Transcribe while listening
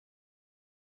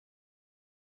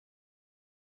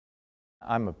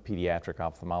I'm a pediatric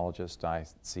ophthalmologist. I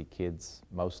see kids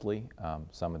mostly,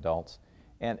 some adults.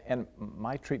 And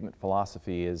my treatment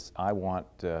philosophy is I want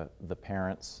the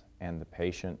parents and the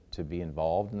patient to be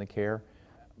involved in the care.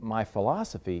 My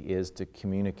philosophy is to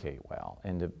communicate well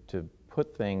and to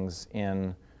put things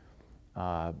in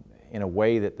a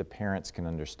way that the parents can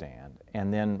understand,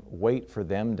 and then wait for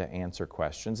them to answer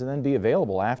questions and then be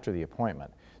available after the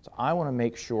appointment. So I want to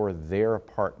make sure they're a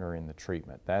partner in the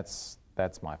treatment. That's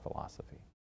my philosophy.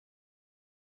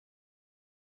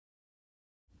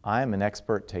 I am an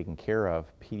expert taking care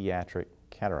of pediatric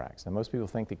cataracts. Now, most people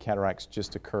think that cataracts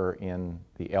just occur in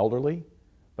the elderly,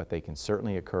 but they can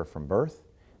certainly occur from birth.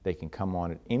 They can come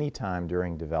on at any time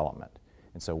during development.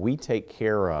 And so we take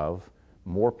care of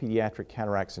more pediatric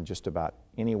cataracts than just about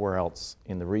anywhere else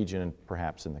in the region and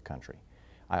perhaps in the country.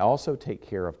 I also take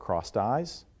care of crossed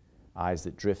eyes, eyes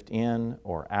that drift in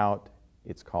or out.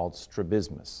 It's called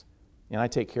strabismus. And I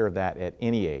take care of that at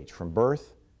any age, from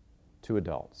birth to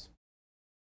adults.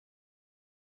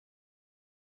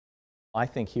 I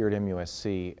think here at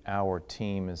MUSC, our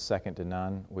team is second to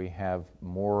none. We have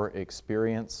more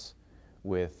experience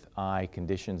with eye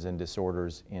conditions and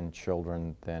disorders in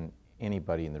children than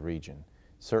anybody in the region,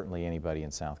 certainly anybody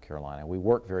in South Carolina. We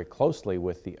work very closely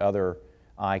with the other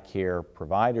eye care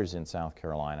providers in South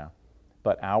Carolina,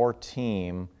 but our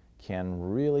team can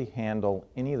really handle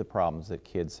any of the problems that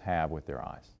kids have with their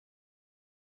eyes.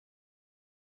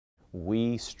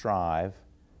 We strive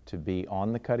to be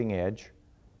on the cutting edge.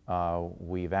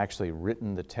 We've actually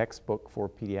written the textbook for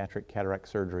pediatric cataract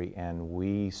surgery, and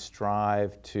we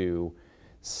strive to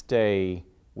stay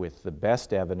with the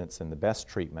best evidence and the best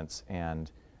treatments,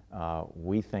 and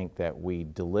we think that we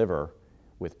deliver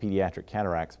with pediatric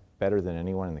cataracts better than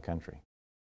anyone in the country.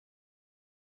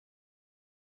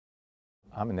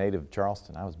 I'm a native of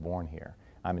Charleston. I was born here.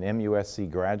 I'm an MUSC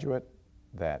graduate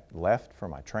that left for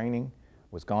my training,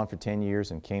 was gone for 10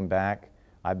 years and came back.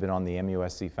 I've been on the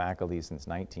MUSC faculty since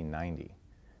 1990.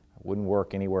 I wouldn't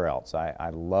work anywhere else. I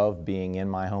love being in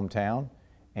my hometown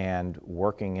and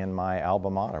working in my alma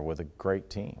mater with a great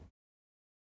team.